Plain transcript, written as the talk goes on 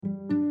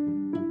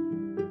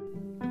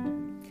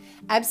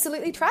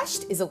Absolutely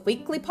Trashed is a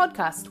weekly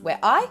podcast where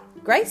I,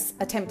 Grace,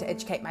 attempt to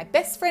educate my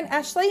best friend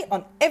Ashley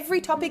on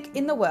every topic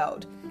in the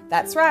world.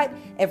 That's right,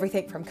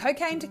 everything from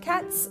cocaine to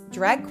cats,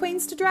 drag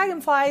queens to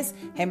dragonflies,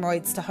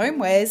 hemorrhoids to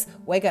homewares,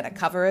 we're going to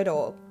cover it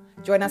all.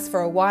 Join us for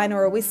a wine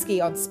or a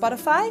whiskey on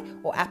Spotify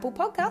or Apple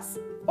Podcasts,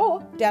 or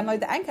download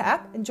the Anchor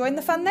app and join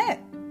the fun there.